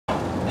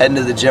Heading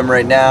to the gym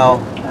right now.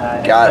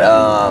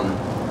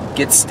 Got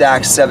Get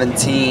Stacked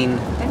 17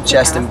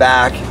 chest and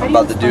back. I'm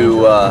about to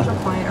do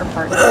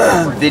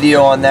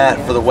video on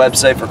that for the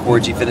website for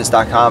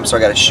CoryGFitness.com. So I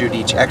got to shoot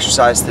each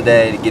exercise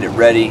today to get it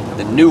ready.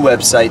 The new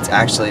website's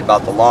actually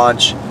about to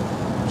launch.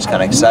 It's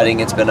kind of exciting.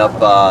 It's been up,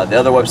 the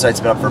other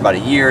website's been up for about a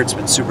year. It's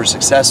been super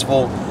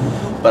successful,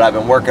 but I've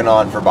been working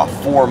on for about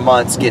 4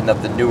 months getting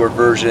up the newer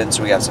version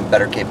so we got some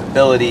better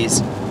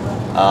capabilities.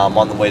 I'm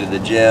on the way to the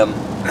gym,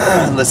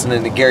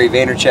 listening to Gary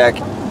Vaynerchuk,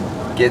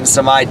 getting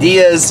some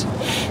ideas.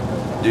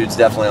 Dude's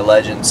definitely a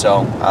legend,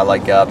 so I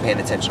like paying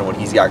attention to what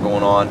he's got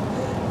going on.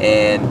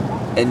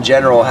 And in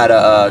general, had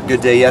a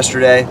good day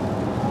yesterday.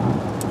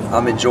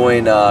 I'm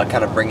enjoying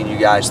kind of bringing you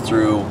guys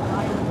through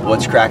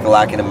what's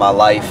crack-a-lacking in my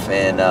life,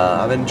 and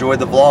I've enjoyed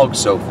the vlog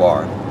so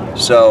far.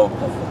 So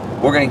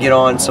we're gonna get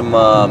on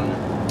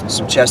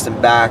some chest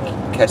and back,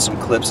 catch some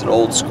clips at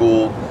Old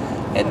School,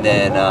 and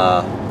then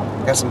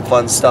got some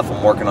fun stuff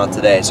I'm working on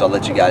today, so I'll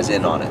let you guys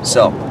in on it.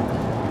 So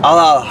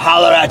I'll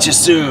holler at you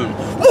soon.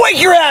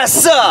 Wake your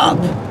ass up!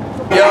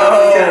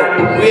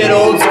 Yo, we at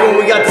Old School,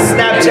 we got the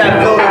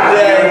Snapchat filter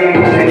today.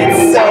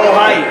 It's so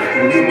hype.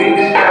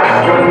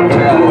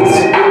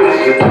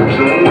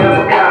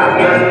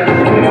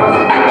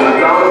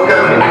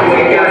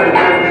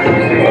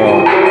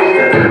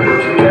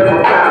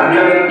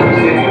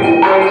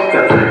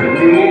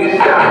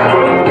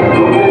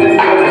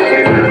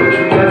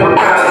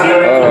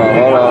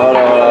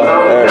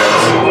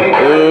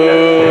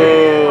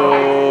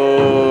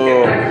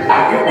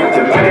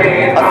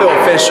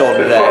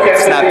 Today.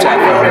 Snapchat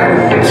filter.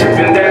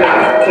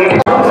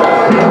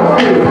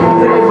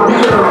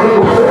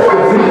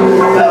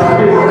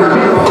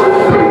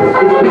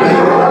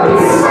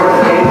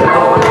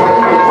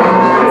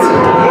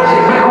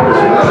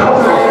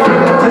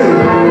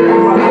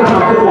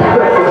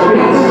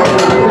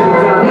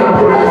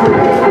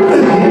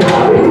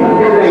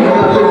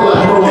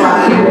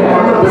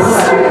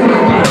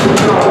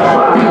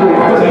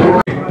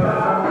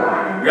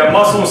 We got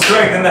muscle and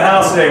strength in the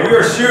house today. We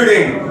are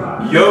shooting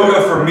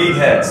yoga for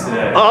meatheads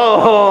today.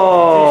 Oh!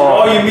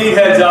 All you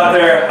meatheads out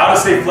there, how to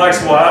stay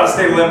flexible, how to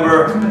stay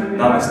limber.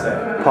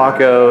 Namaste.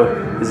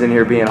 Paco is in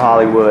here being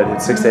Hollywood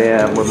at 6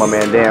 a.m. with my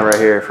man Dan right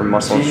here from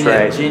Muscle and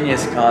Strength.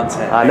 Genius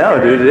content. I know,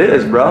 dude, it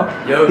is, bro.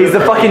 Yoga He's the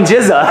fucking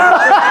Jizza.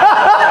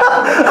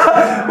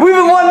 We've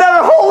been wanting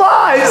that our whole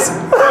lives.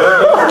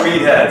 Yoga for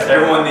meatheads.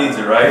 Everyone needs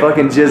it, right?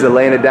 Fucking Jizza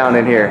laying it down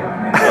in here.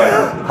 Right.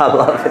 I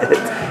love it.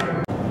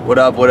 What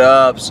up, what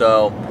up?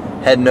 So,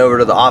 heading over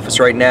to the office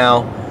right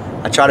now.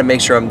 I try to make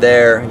sure I'm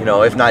there, you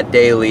know, if not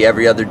daily,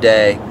 every other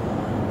day,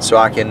 so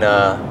I can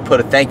put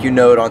a thank you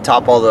note on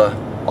top of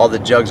all the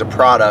jugs of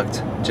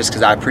product, just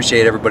because I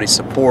appreciate everybody's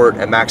support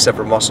at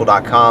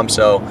maxeffortmuscle.com.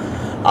 So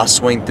I'll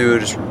swing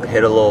through, just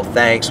hit a little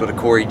thanks with a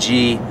Cory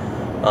G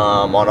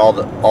on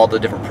all the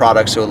different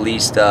products, so at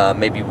least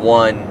maybe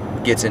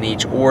one gets in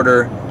each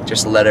order,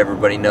 just to let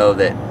everybody know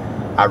that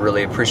I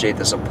really appreciate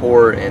the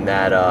support, and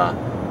that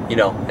you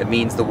know, it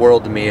means the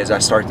world to me as I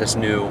start this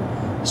new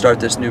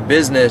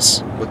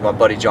business with my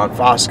buddy John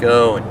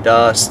Fosco and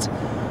Dust,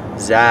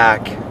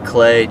 Zach,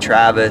 Clay,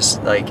 Travis.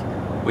 Like,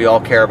 we all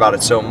care about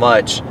it so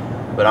much,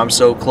 but I'm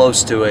so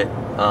close to it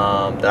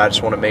that I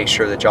just want to make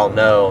sure that y'all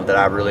know that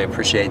I really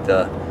appreciate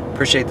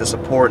the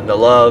support and the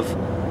love,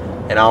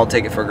 and I don't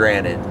take it for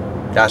granted.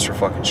 That's for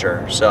fucking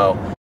sure. So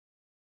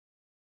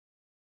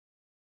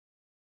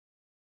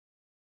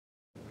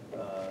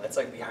that's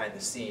like behind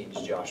the scenes,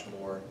 Josh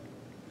Moore.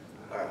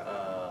 All right,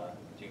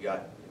 do you can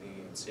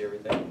see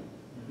everything?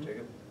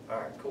 Jacob?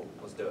 Alright, cool.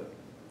 Let's do it.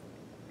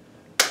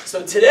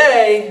 So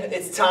today,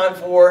 it's time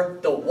for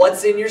the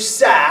What's in Your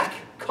Sack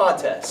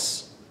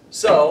contest.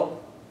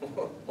 So,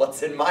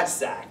 what's in my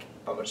sack?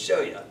 I'm going to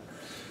show you.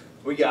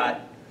 We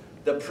got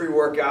the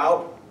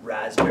pre-workout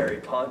raspberry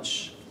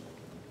punch.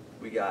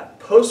 We got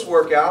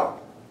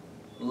post-workout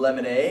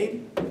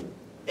lemonade.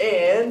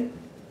 And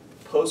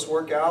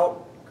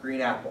post-workout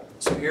green apple.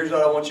 So here's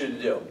what I want you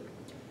to do.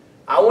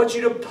 I want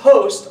you to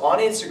post on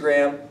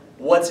Instagram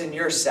what's in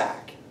your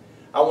sack.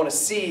 I want to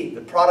see the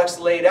products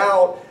laid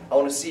out. I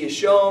want to see you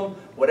show them.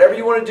 Whatever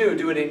you want to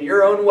do it in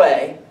your own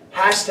way.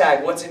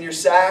 Hashtag what's in your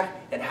sack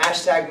and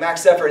hashtag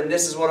max effort, and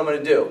this is what I'm going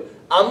to do.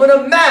 I'm going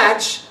to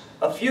match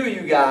a few of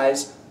you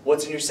guys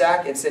what's in your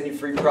sack and send you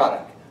free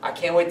product. I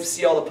can't wait to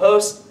see all the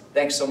posts.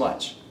 Thanks so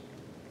much.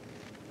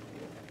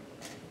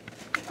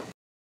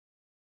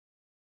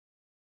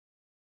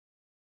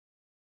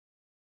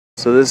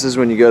 So this is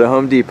when you go to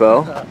Home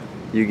Depot.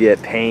 You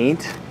get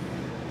paint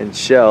and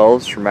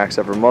shelves for Max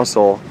Effort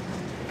Muscle,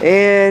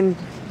 and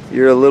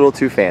you're a little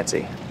too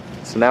fancy.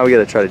 So now we got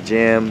to try to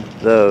jam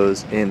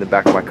those in the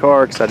back of my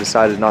car because I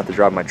decided not to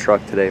drive my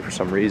truck today for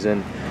some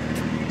reason.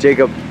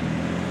 Jacob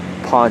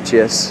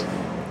Pontius.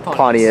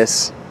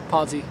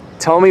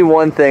 Tell me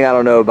one thing I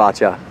don't know about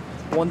you.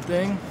 One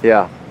thing?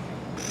 Yeah.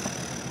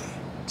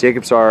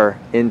 Jacob's our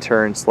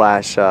intern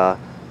slash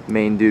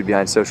main dude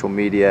behind social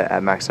media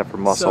at Max Effort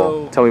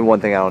Muscle. So, tell me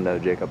one thing I don't know,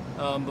 Jacob.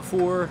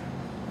 Before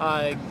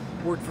I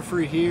worked for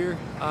free here.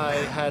 I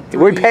had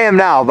We pay him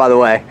now, by the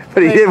way,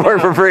 but he did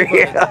work for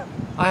free.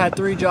 I had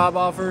 3 job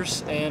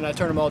offers and I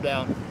turned them all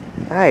down.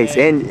 Nice,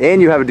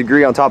 and you have a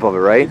degree on top of it,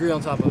 right? Degree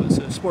on top of it,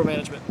 so sport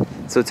management.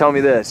 So tell me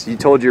this, you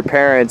told your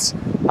parents,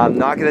 I'm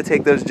not going to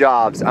take those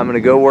jobs, I'm going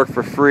to go work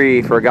for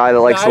free for a guy that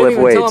likes to lift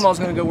weights. I didn't even tell him I was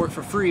going to go work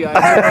for free.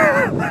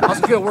 I was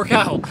going to work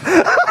out.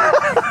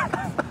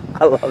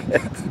 I love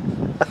it.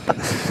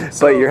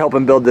 So, but you're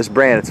helping build this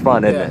brand, it's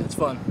fun, isn't it? Yeah, it's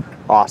fun.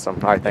 Awesome.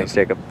 All right, thanks,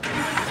 Jacob.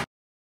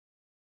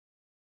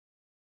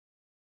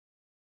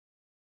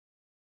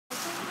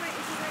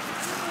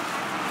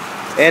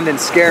 And then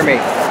scare me.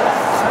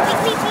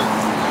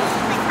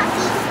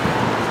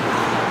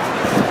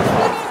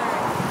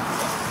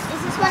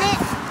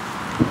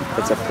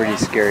 That's a pretty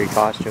scary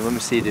costume. Let me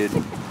see, dude.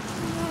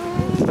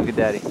 Look at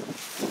Daddy.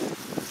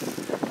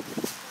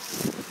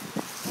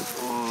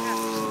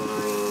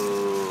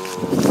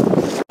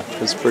 Ooh.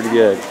 That's pretty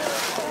good.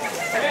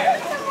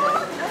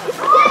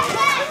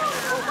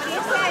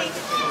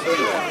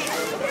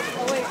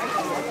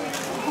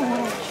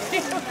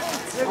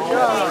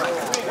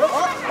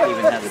 I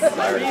even had the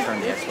desire to turn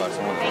the Xbox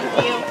on.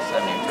 Thank you.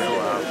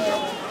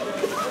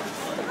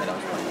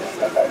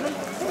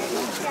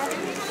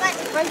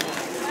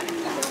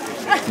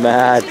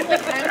 Mad.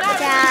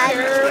 Dad.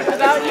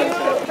 About you.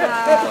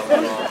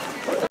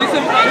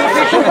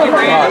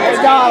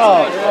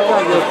 Donald.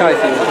 Right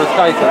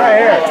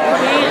here.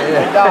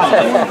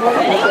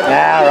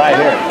 Yeah, right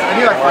here.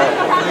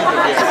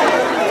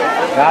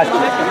 Gotcha.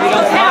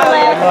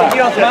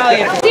 You don't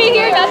smile. See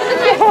here, that's the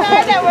next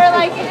time that we're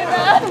like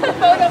in the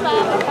photo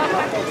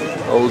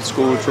map. Old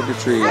school trick or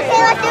treat.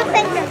 Okay, let's do a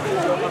picture.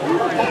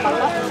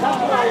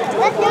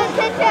 Let's do a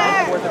picture.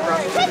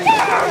 Picture!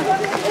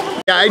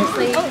 Yeah,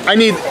 I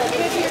need...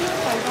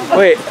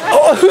 Wait,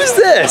 oh, who's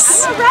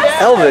this?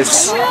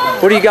 Elvis.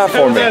 What do you got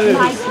for me?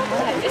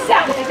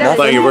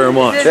 Thank you very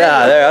much.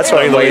 Yeah, that's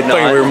what I'm waiting on.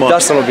 Thank you very much.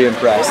 Dustin will be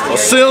impressed. Well,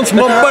 since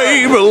my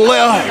baby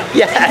left,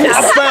 yes.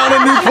 I found a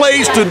new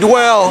place to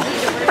dwell.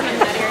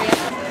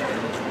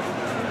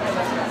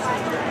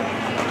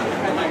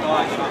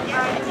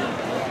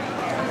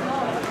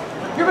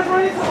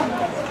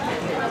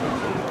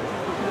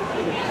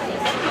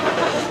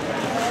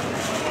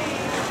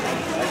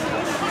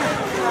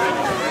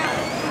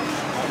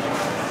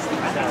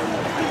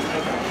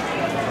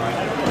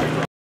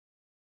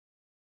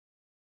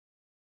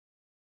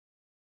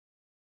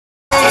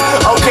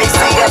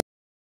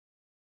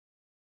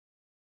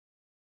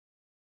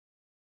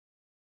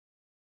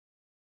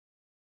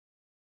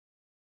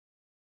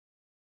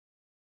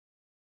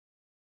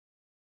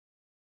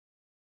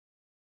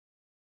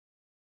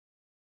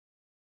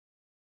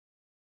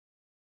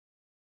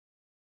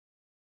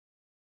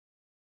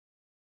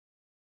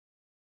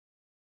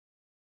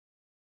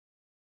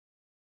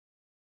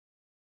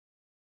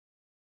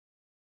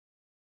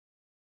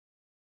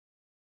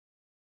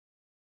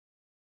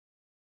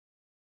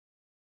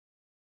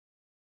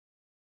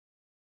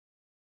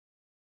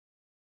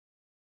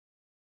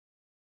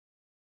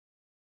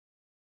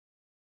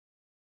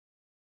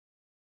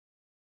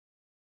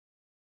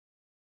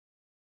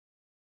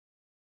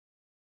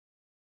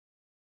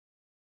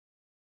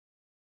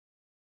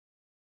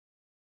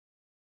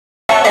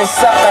 And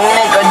suck a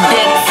nigga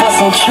dick for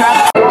some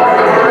truck.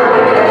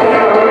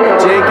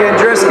 Jake and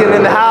Driskin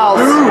in the house.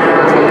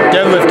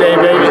 Deadlift day,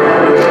 baby.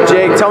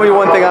 Jake, tell me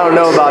one thing I don't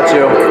know about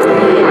you.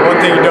 One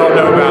thing you don't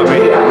know about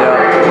me.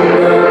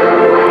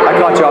 Yeah. I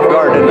caught you off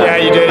guard, didn't I? Yeah,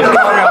 you did.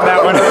 About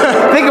that one.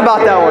 Think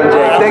about that one,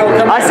 Jake.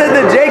 I said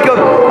to Jacob,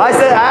 I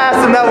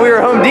asked him that we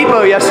were Home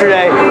Depot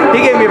yesterday.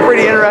 He gave me a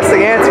pretty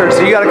interesting answer,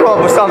 so you got to come up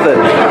with something.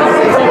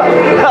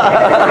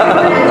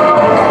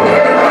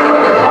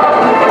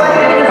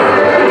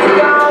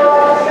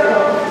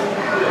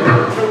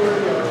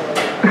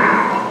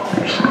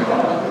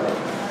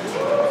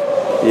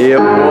 Yeah,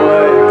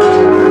 boy.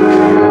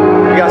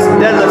 We got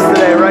some deadlifts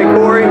today, right,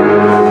 Cory?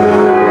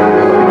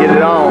 Get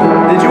it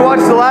on. Did you watch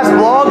the last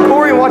vlog,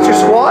 Cory, and watch your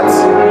squats?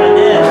 I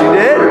did. You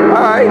did?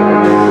 All right.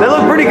 They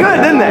look pretty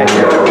good, didn't they?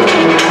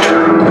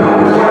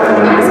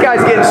 This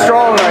guy's getting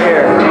strong right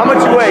here. How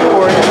much you weigh,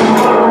 Cory?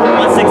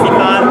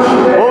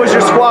 165. What was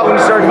your squat when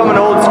you started coming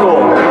to old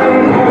school?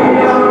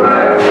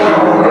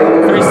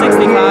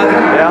 365.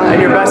 Yeah,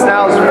 and your best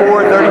now is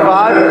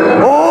 435?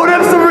 Oh,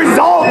 them some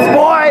results,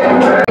 boy!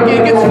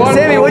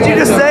 Sammy, what'd you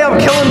just say? I'm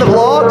killing the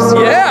vlogs?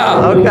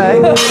 Yeah.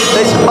 Okay.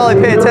 They should probably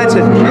pay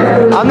attention.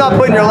 I'm not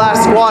putting your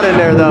last squat in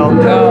there, though.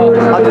 No.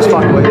 I'm just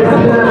fucking with you.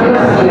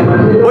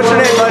 What's your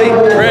name, buddy?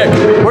 Rick.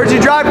 Where'd you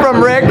drive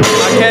from, Rick?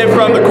 I came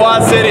from the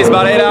Quad Cities,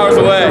 about 8 hours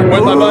away,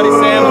 with my buddy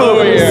Sam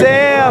Louie here.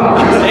 Sam.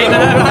 8.5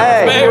 hours,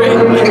 Hey, baby.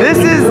 this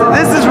is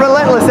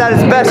relentless at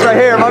its best right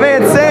here. My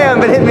man Sam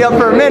been hitting me up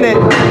for a minute.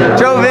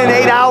 Drove in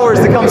 8 hours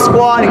to come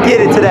squat and get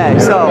it today.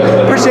 So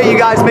appreciate you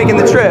guys making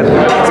the trip.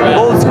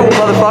 Old school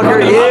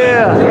motherfucker.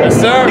 Yeah. Yes,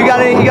 sir. You got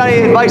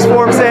any advice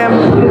for him, Sam?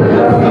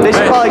 They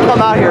should probably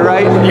come out here,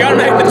 right? You gotta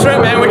make the trip,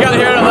 man. We got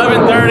here at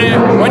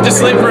 11:30. Went to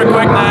sleep for a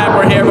quick nap.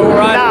 We're here, but we're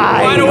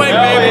wide awake,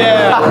 baby.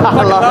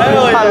 I love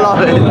it. I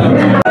love it.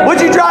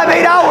 What'd you drive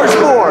 8 hours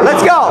for?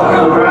 Let's go.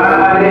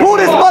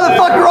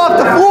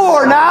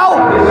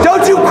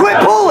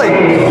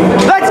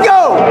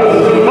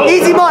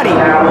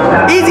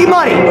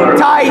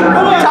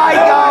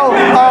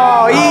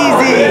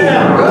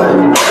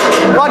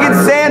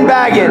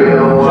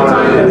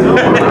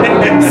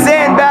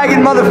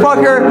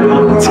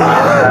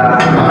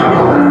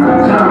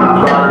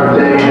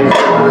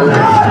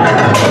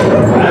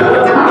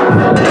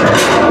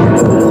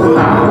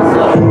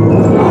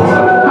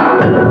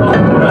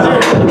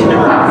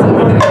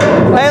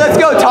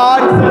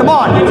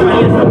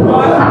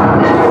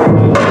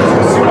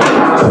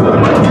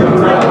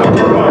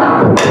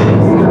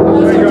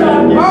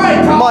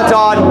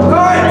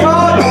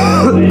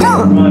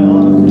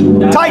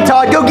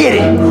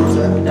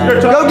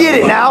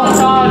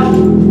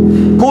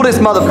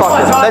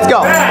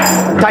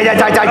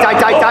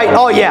 tight.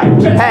 Oh yeah,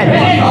 head.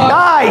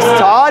 Nice,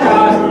 Todd.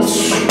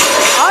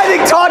 I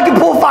think Todd can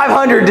pull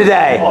 500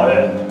 today.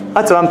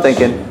 That's what I'm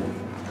thinking.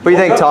 What do you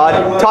think,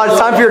 Todd? Todd, it's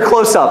time for your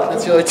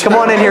close-up. Come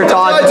on in here,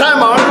 Todd.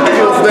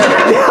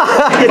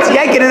 It's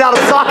yanking it out of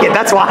the socket,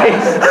 that's why.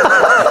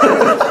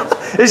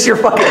 This is your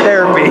fucking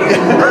therapy.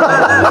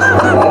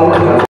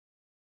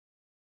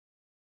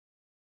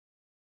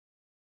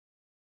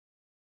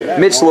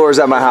 Mitch Lore's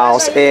at my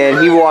house, and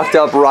he walked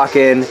up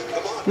rocking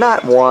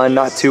not 1,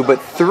 not 2,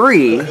 but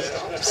 3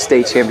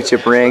 state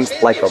championship rings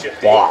like a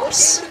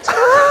boss.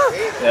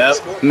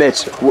 Yep.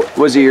 Mitch,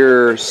 was it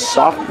your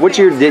which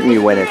year didn't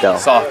you win it though?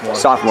 Sophomore.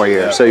 Sophomore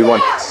year. Yep. So you won.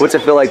 What's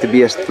it feel like to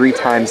be a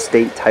 3-time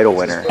state title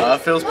winner? It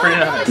feels pretty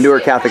nice.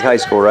 Newark Catholic High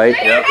School, right?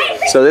 Yep.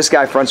 So this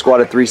guy front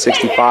squatted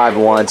 365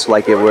 once,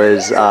 like it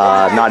was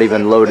not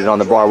even loaded on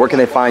the bar. Where can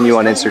they find you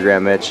on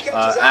Instagram, Mitch?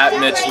 At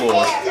Mitch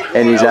Lore.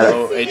 And he's at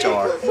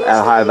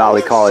Ohio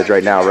Valley College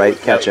right now, right?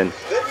 Catching.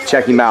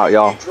 Check him out,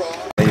 y'all.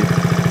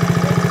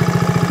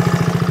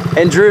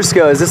 And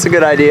Drusco, is this a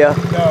good idea?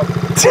 No.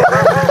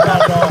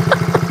 Not at all.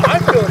 I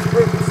feel it's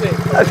perfect safe.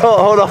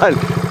 Hold on.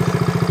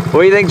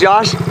 What do you think,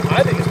 Josh?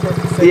 I think it's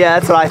perfect safe. Yeah,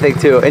 that's what I think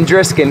too. And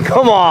Driskin,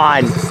 come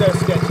on. This is so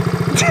sketchy. You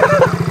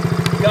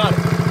got it.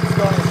 It's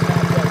going to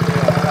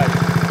Snapchat.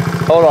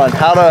 Hold on.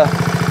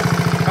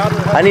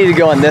 I need to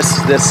go on this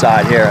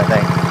side here, I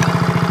think.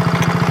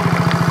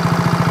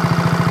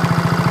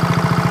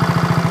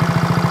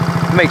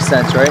 Makes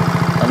sense, right?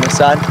 On this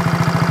side.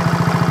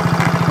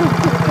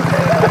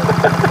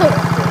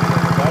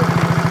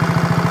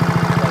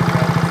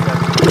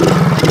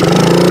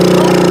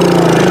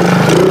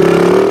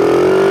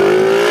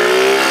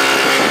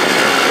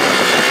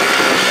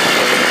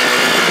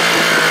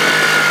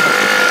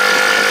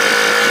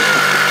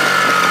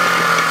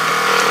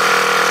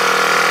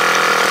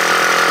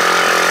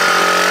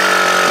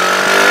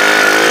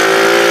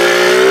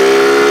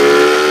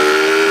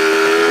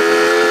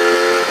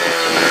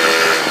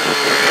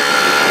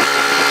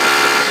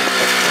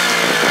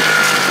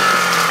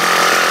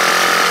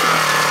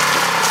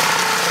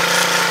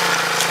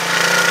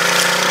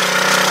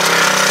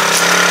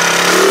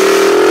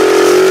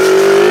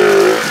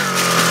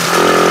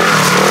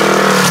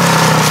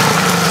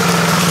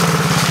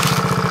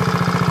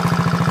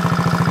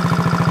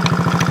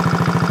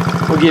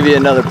 We'll give you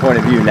another point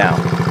of view now.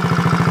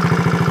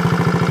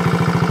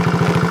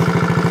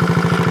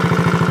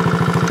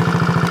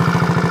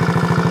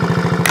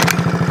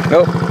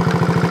 Nope.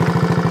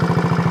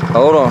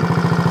 Hold on.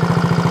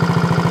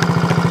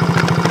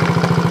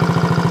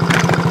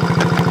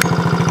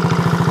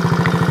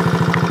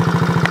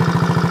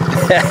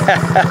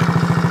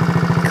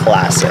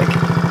 Classic.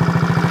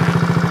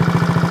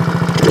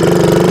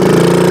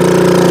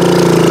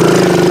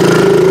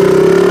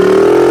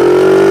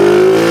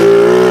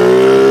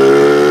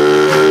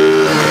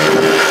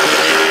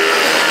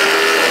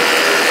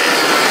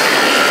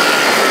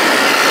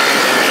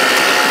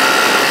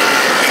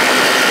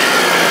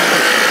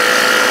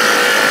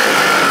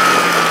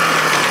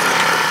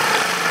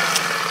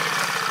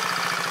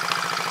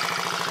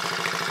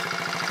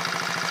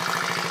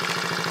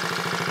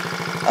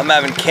 I'm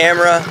having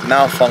camera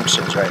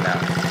malfunctions right now.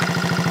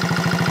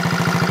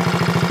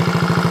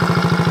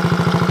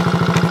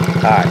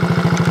 All right.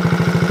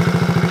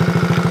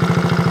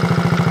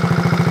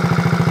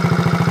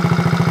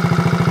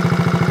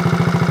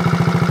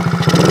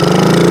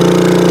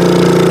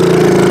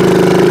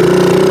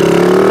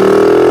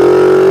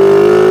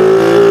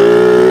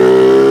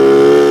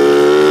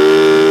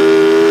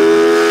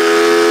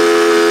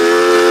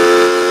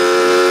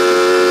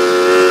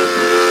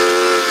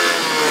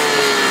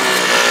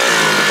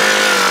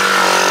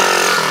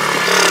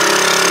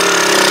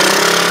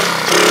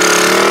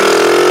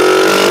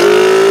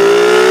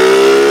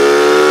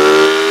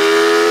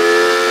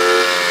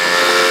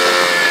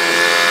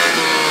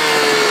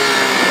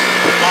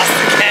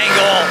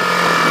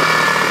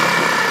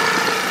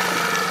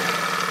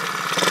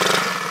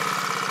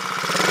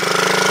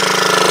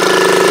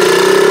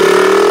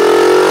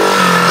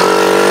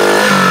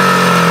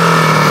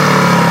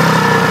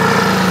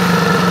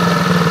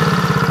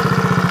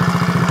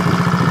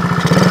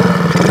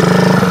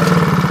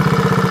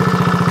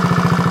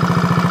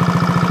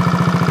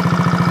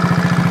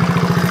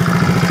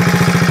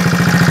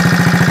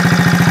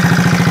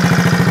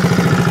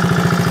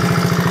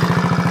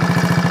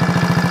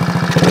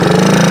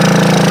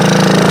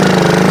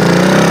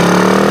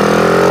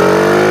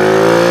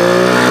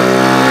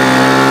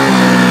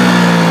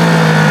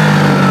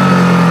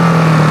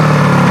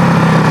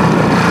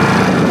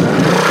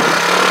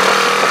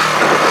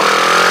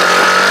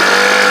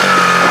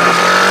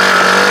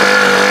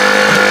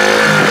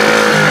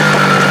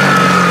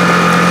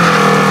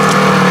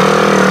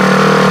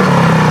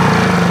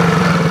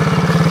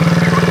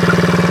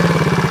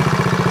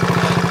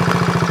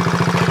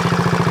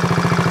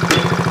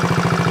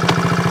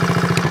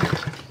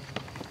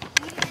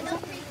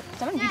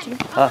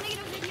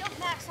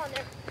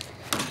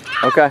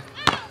 Okay.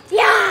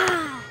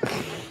 Yeah!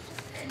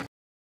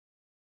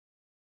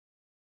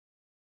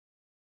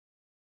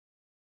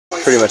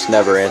 pretty much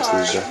never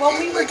answers the...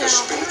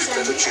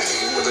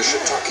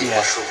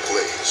 Yeah.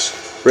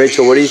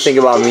 Rachel, what do you think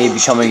about me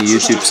becoming a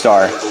YouTube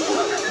star?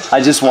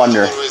 I just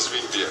wonder.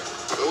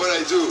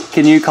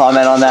 Can you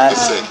comment on that?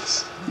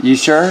 You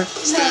sure?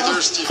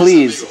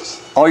 Please.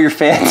 All your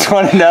fans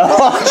want to know.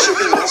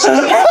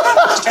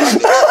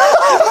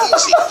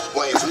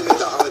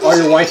 All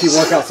your wifey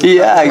workouts.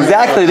 Yeah,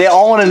 exactly. They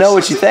all want to know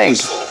what you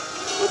think.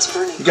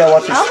 You gotta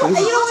watch your You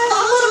know what?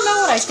 I'll let them know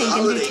what I think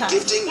in due time.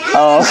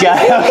 Oh,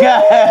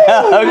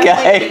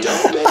 okay.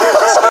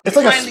 It's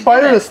like a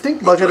spider and a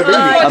stink bug at a baby.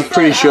 I'm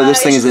pretty sure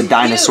this thing is a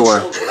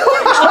dinosaur.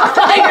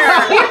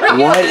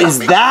 What is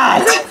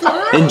that?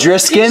 In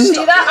Driskin?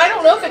 See that? I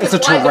don't know if It's a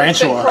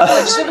tarantula.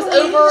 It was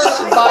over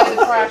by the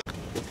crash.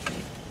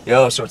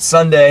 Yo, so it's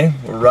Sunday.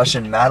 We're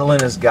rushing.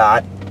 Madeline has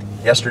got.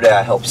 Yesterday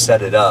I helped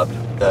set it up,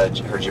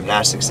 her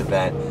gymnastics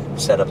event,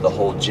 set up the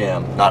whole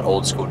gym, not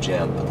old school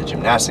gym, but the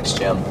gymnastics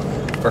gym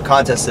for a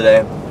contest today.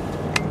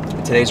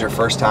 And today's her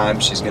first time.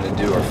 She's gonna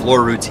do her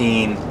floor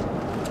routine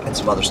and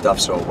some other stuff,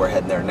 so we're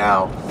heading there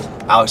now.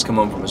 Alex come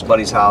home from his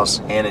buddy's house.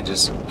 Hannah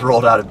just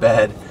rolled out of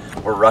bed.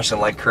 We're rushing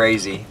like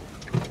crazy,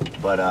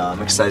 but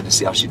I'm excited to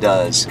see how she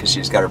does because she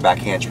just got her back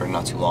handspring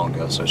not too long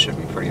ago, so it should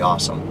be pretty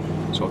awesome.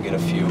 So we'll get a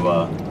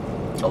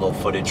little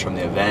footage from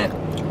the event.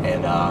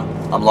 And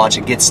I'm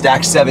launching Get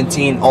Stacked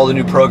 17, all the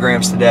new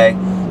programs today.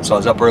 So I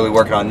was up early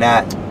working on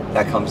that.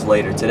 That comes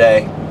later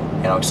today.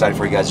 And I'm excited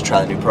for you guys to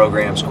try the new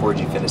programs,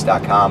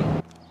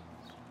 CoryGFitness.com.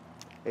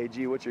 Hey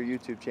G, what's your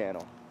YouTube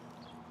channel?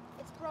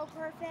 It's Bro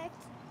Perfect.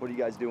 What do you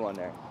guys do on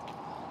there?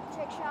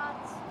 Trick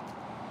shots.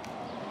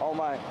 All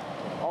my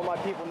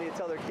people need to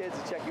tell their kids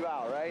to check you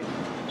out, right?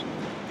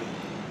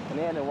 And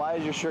Anna, why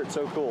is your shirt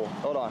so cool?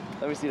 Hold on,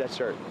 let me see that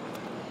shirt.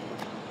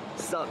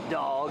 Sup,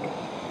 dog?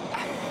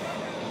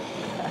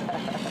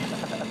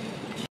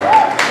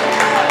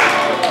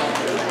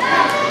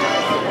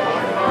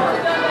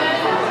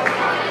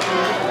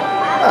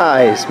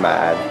 Nice,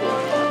 man.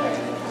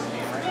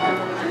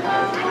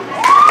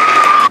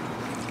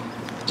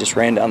 Just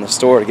ran down the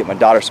store to get my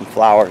daughter some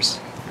flowers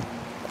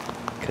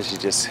because she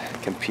just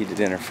competed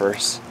in her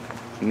first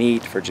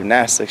meet for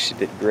gymnastics. She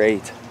did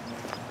great.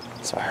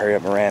 So I hurried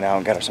up and ran out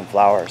and got her some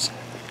flowers.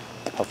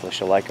 Hopefully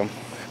she'll like them.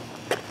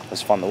 It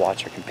was fun to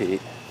watch her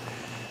compete.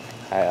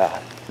 I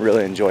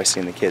really enjoy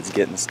seeing the kids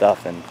getting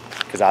stuff, and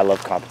because I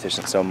love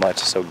competition so much,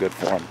 it's so good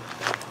for them.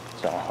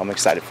 So I'm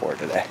excited for it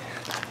today.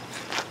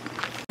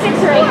 6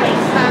 or 8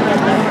 weeks.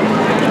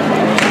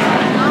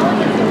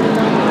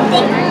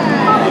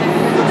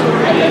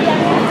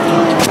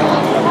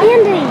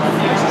 Andy.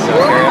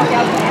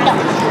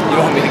 You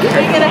want me to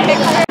carry him?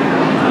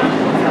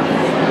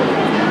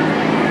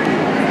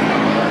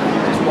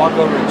 Just walk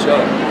over and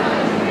chug.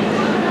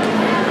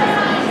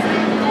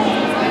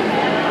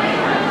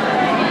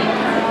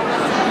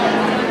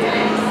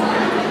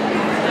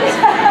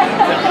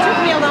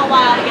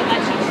 While to get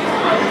that cheat sheet.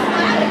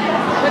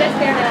 But it's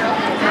there now.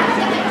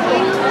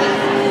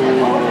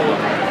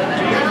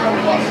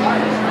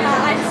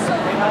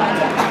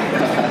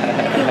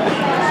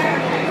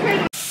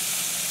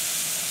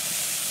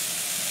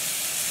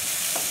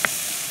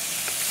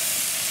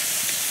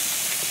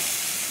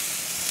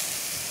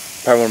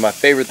 Probably one of my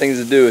favorite things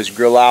to do is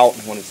grill out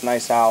when it's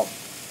nice out,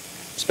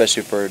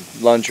 especially for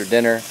lunch or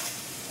dinner.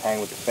 Hang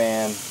with the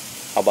fam,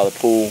 out by the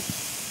pool.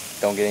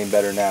 Don't get any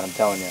better than that, I'm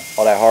telling you.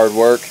 All that hard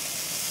work,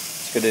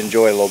 it's good to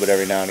enjoy it a little bit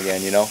every now and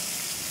again, you know?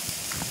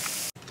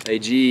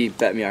 AG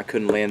bet me I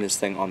couldn't land this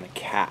thing on the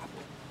cap.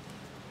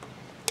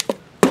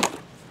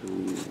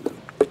 Ooh.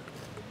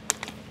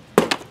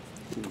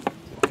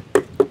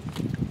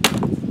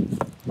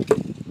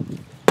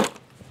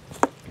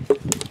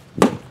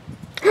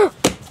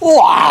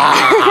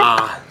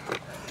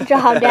 Good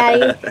job,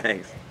 Daddy.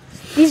 Thanks.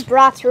 These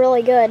brats are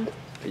really good.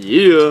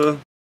 Yeah.